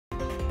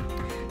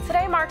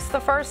marks the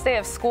first day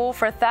of school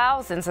for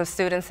thousands of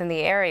students in the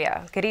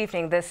area. Good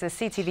evening. This is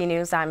CTV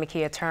News. I'm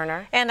Makia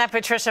Turner. And I'm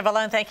Patricia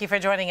Valone. Thank you for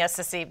joining us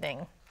this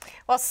evening.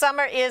 Well,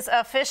 summer is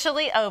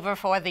officially over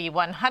for the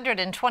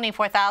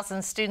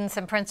 124,000 students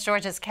in Prince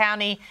George's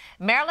County.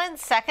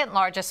 Maryland's second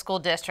largest school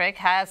district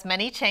has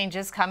many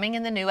changes coming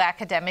in the new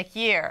academic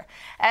year.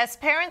 As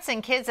parents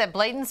and kids at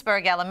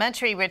Bladensburg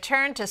Elementary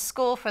returned to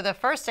school for the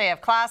first day of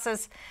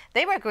classes,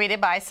 they were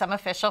greeted by some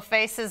official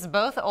faces,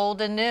 both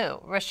old and new.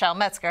 Rochelle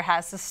Metzger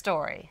has the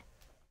story.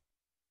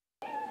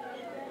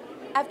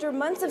 After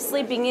months of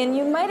sleeping in,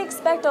 you might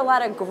expect a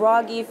lot of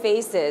groggy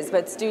faces,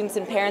 but students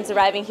and parents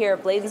arriving here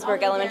at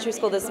Bladensburg Elementary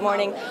School this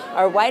morning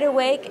are wide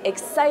awake,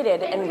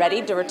 excited, and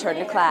ready to return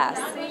to class.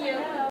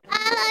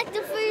 I like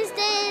the first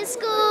day of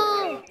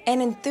school.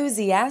 An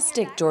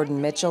enthusiastic Jordan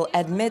Mitchell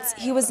admits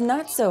he was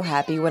not so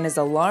happy when his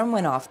alarm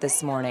went off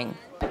this morning.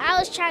 I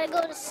was trying to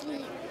go to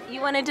sleep.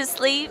 You wanted to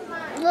sleep?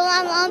 Well,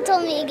 my mom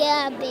told me to get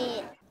out of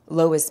bed.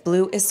 Lois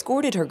Blue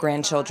escorted her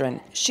grandchildren.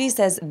 She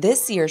says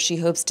this year she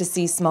hopes to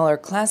see smaller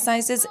class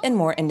sizes and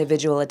more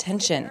individual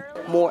attention.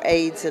 More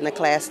aides in the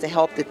class to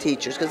help the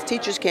teachers, because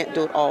teachers can't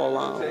do it all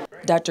alone.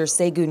 Dr.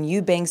 Segun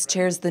Eubanks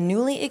chairs the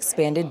newly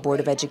expanded Board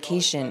of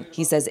Education.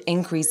 He says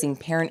increasing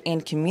parent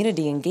and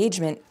community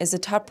engagement is a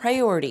top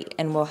priority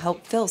and will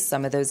help fill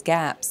some of those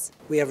gaps.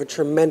 We have a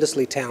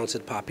tremendously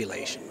talented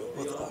population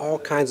with all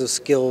kinds of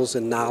skills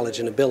and knowledge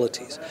and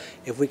abilities.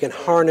 If we can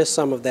harness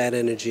some of that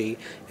energy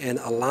and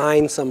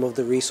align some of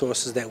the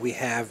resources that we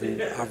have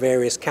in our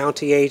various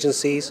county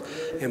agencies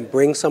and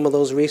bring some of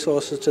those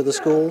resources to the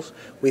schools,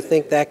 we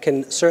think that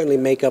can certainly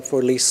make up for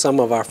at least some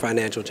of our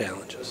financial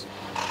challenges.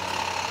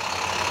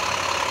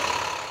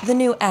 The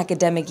new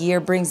academic year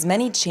brings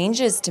many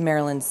changes to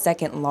Maryland's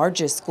second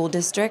largest school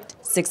district,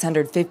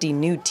 650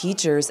 new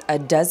teachers, a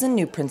dozen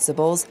new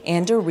principals,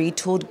 and a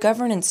retooled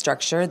governance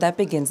structure that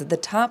begins at the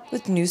top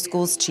with new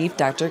schools chief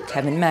Dr.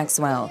 Kevin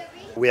Maxwell.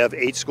 We have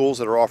 8 schools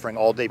that are offering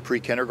all-day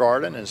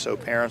pre-kindergarten, and so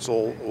parents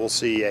will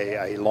see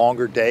a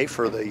longer day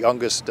for the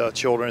youngest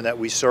children that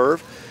we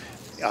serve.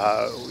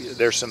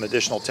 There's some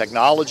additional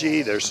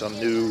technology, there's some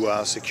new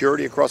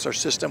security across our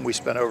system. We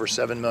spent over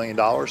 $7 million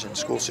in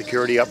school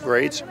security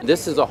upgrades.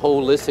 This is a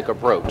holistic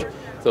approach.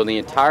 So the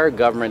entire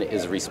government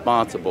is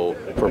responsible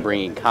for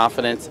bringing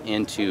confidence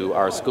into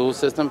our school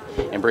system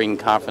and bringing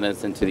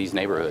confidence into these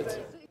neighborhoods.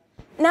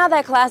 Now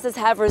that classes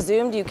have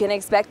resumed, you can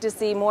expect to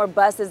see more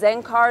buses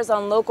and cars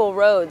on local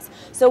roads.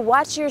 So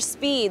watch your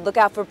speed, look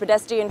out for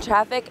pedestrian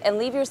traffic, and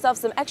leave yourself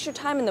some extra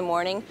time in the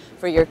morning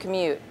for your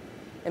commute.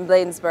 In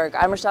Bladensburg,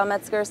 I'm Rochelle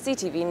Metzger,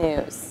 CTV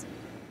News.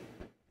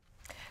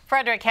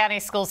 Frederick County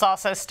schools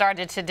also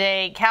started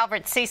today.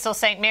 Calvert, Cecil,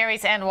 St.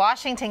 Mary's, and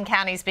Washington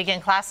counties begin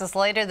classes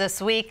later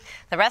this week.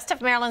 The rest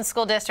of Maryland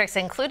school districts,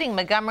 including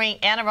Montgomery,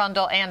 Anne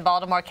Arundel, and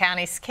Baltimore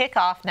counties, kick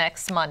off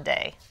next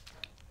Monday.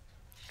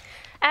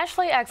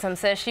 Ashley Exum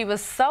says she was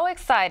so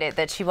excited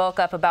that she woke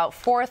up about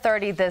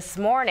 4:30 this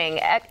morning.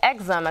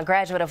 Exum, a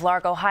graduate of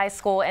Largo High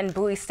School and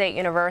Bowie State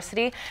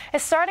University,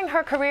 is starting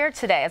her career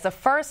today as a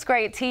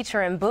first-grade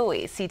teacher in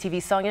Bowie.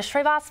 CTV Sonia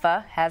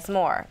Srivastava has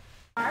more.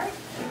 You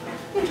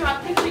can draw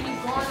a picture of you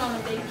going on a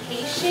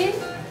vacation,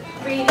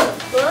 reading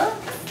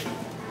books,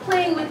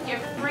 playing with your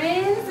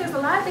friends. There's a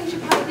lot of things you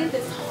probably did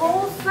this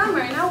whole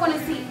summer, and I want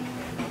to see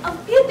a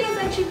few things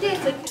that you did.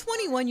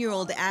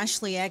 21-year-old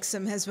Ashley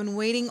Exum has been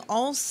waiting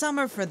all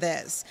summer for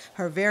this.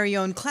 Her very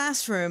own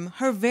classroom,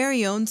 her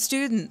very own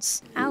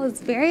students. I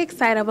was very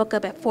excited. I woke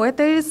up at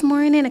 4:30 this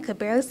morning. I could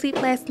barely sleep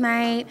last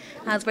night.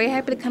 I was very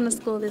happy to come to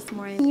school this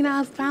morning. You know, I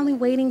was finally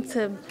waiting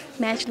to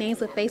match names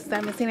with faces.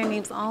 I've been seeing their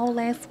names all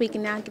last week,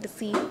 and now I get to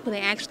see who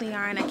they actually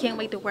are, and I can't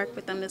wait to work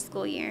with them this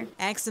school year.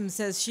 Exum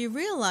says she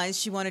realized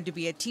she wanted to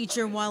be a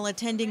teacher while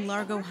attending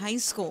Largo High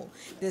School.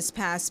 This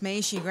past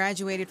May, she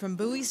graduated from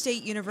Bowie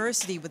State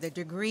University with a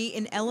degree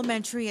in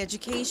elementary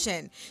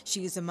education.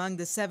 She is among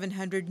the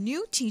 700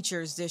 new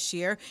teachers this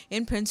year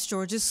in Prince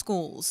George's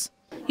schools.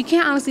 You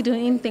can't honestly do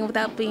anything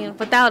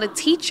without a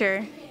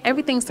teacher.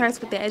 Everything starts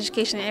with the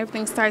education, and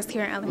everything starts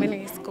here in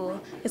elementary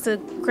school. It's a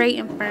great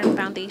and firm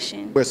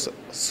foundation. We're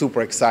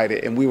super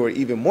excited, and we were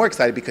even more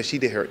excited because she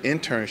did her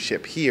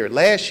internship here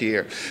last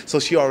year. So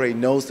she already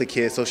knows the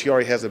kids, so she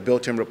already has a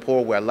built-in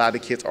rapport where a lot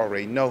of the kids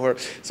already know her.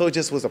 So it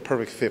just was a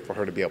perfect fit for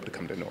her to be able to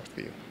come to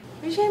Northview.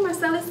 Regine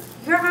Marcellus,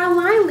 you're our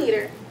line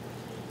leader.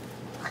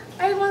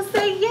 Everyone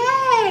say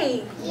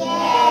yay!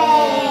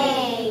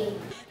 Yay!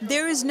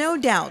 There is no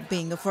doubt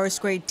being a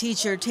first-grade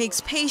teacher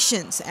takes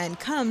patience and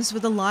comes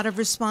with a lot of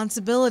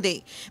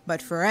responsibility.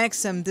 But for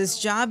Exum, this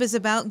job is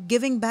about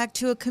giving back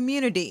to a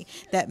community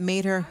that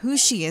made her who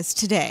she is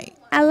today.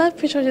 I love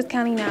Prince George's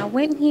County now. I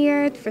went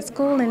here for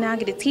school and now I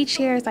get to teach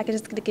here, so I can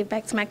just get to give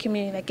back to my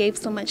community that gave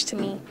so much to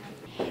me.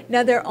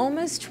 Now, there are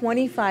almost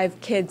 25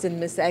 kids in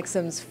Miss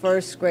Exum's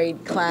first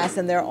grade class,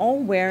 and they're all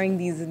wearing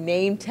these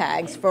name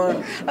tags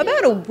for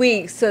about a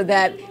week so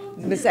that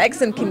Miss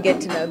Exum can get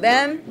to know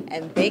them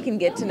and they can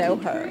get to know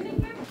her.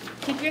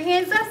 Keep your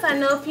hands up so I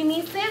know if you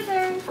need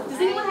scissors. Does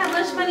anyone have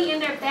lunch money in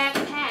their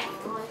backpack?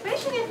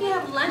 Especially if you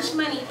have lunch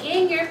money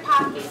in your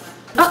pocket.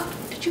 Oh,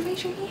 did you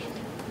raise your hand?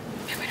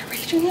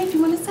 Raise your hand if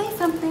you want to say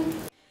something.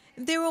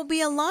 There will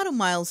be a lot of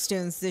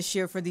milestones this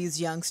year for these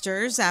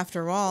youngsters.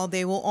 After all,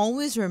 they will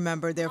always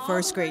remember their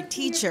first grade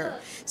teacher.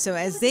 So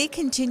as they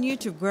continue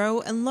to grow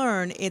and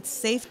learn, it's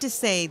safe to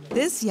say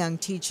this young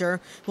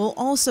teacher will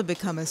also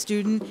become a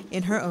student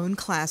in her own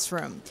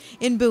classroom.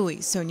 In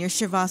Bowie, Sonia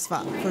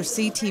Shrivastava for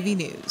CTV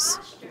News.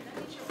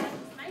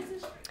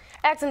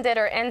 Exum did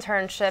her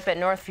internship at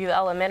Northview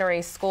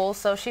Elementary School,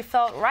 so she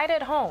felt right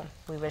at home.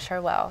 We wish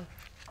her well.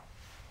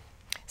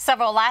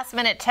 Several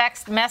last-minute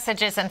text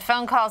messages and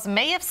phone calls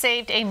may have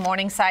saved a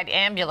Morningside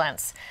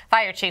ambulance.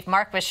 Fire Chief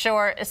Mark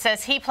Bashore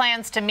says he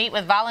plans to meet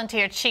with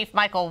Volunteer Chief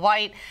Michael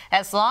White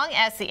as long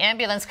as the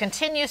ambulance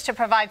continues to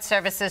provide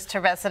services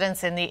to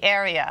residents in the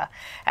area.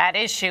 At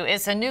issue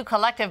is a new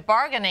collective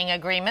bargaining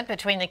agreement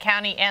between the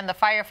county and the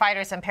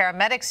Firefighters and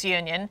Paramedics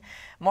Union.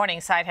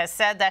 Morningside has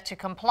said that to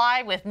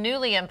comply with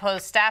newly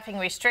imposed staffing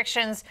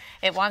restrictions,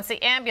 it wants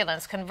the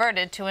ambulance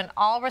converted to an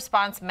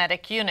all-response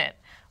medic unit.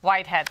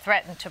 White had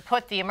threatened to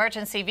put the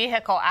emergency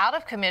vehicle out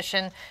of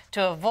commission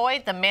to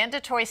avoid the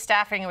mandatory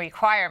staffing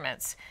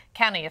requirements.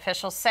 County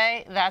officials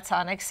say that's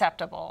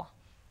unacceptable.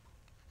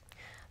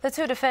 The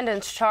two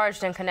defendants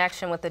charged in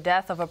connection with the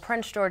death of a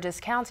Prince George's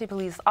County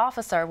police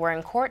officer were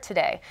in court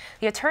today.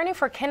 The attorney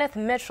for Kenneth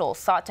Mitchell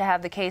sought to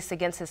have the case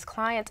against his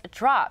client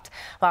dropped,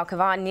 while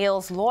Kevon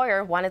Neal's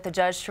lawyer wanted the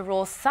judge to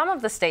rule some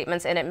of the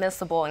statements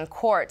inadmissible in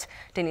court.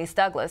 Denise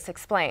Douglas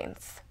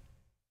explains.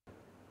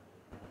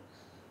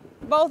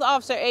 Both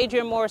Officer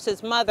Adrian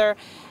Morris's mother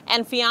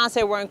and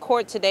fiance were in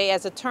court today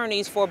as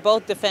attorneys for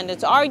both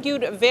defendants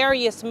argued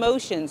various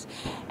motions.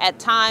 At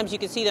times, you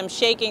can see them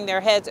shaking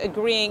their heads,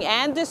 agreeing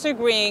and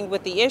disagreeing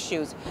with the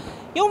issues.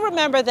 You'll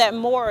remember that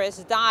Morris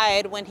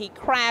died when he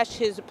crashed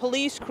his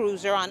police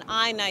cruiser on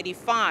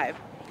I-95.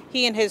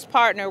 He and his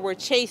partner were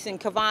chasing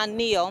Kevon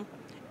Neal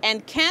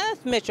and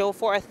Kenneth Mitchell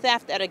for a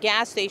theft at a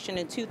gas station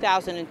in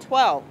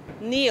 2012.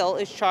 Neal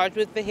is charged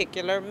with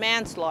vehicular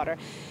manslaughter.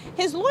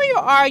 His lawyer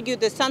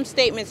argued that some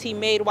statements he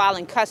made while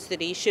in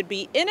custody should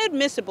be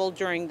inadmissible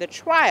during the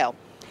trial.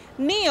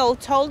 Neal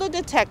told a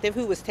detective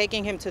who was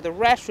taking him to the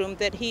restroom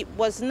that he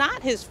was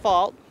not his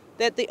fault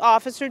that the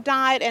officer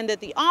died and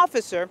that the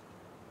officer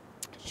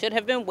should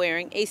have been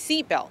wearing a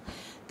seatbelt.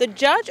 The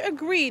judge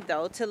agreed,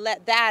 though, to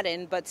let that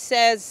in, but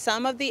says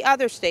some of the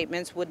other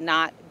statements would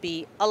not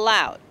be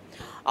allowed.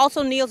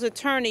 Also, Neal's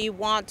attorney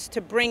wants to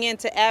bring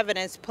into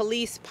evidence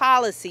police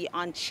policy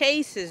on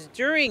chases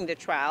during the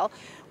trial,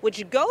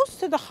 which goes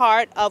to the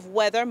heart of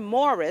whether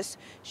Morris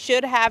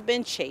should have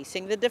been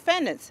chasing the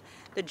defendants.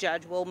 The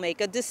judge will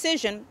make a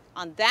decision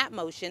on that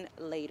motion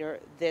later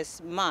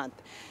this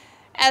month.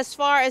 As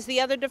far as the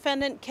other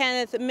defendant,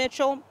 Kenneth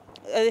Mitchell,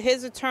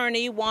 his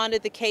attorney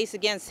wanted the case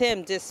against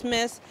him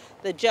dismissed.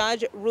 The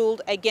judge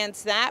ruled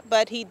against that,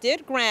 but he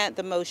did grant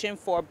the motion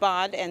for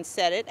bond and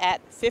set it at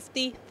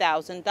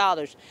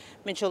 $50,000.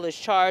 Mitchell is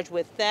charged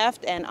with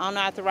theft and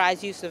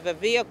unauthorized use of a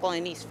vehicle,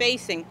 and he's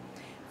facing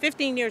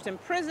 15 years in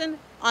prison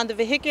on the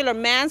vehicular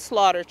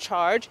manslaughter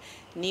charge.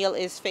 Neal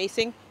is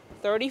facing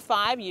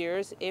 35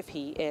 years if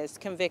he is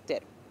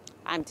convicted.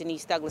 I'm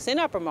Denise Douglas in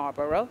Upper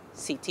Marlboro,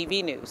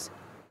 CTV News.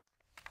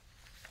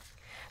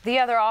 The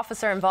other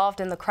officer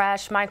involved in the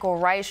crash, Michael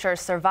Reicher,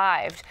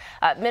 survived.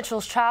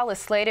 Mitchell's trial is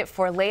slated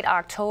for late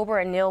October,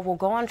 and Neal will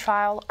go on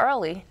trial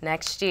early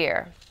next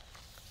year.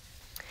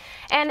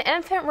 An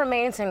infant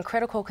remains in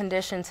critical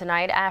condition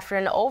tonight after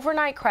an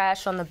overnight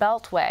crash on the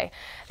Beltway.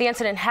 The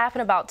incident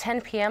happened about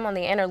 10 p.m. on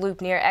the inner loop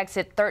near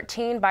exit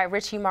 13 by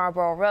Ritchie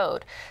Marlboro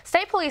Road.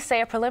 State police say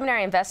a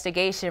preliminary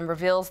investigation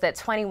reveals that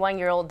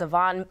 21-year-old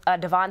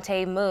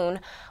Devontae Moon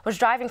was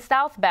driving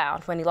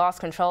southbound when he lost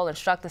control and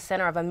struck the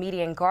center of a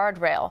median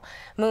guardrail.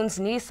 Moon's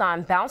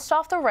Nissan bounced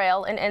off the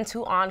rail and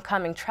into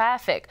oncoming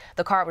traffic.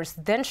 The car was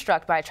then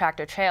struck by a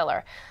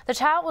tractor-trailer. The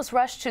child was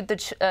rushed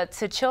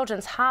to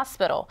Children's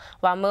Hospital,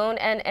 while Moon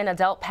and an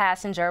adult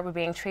passenger were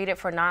being treated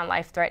for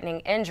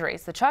non-life-threatening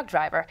injuries. The truck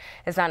driver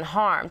is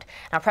unharmed.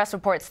 Now, press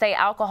reports say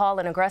alcohol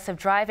and aggressive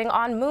driving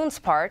on Moon's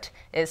part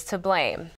is to blame.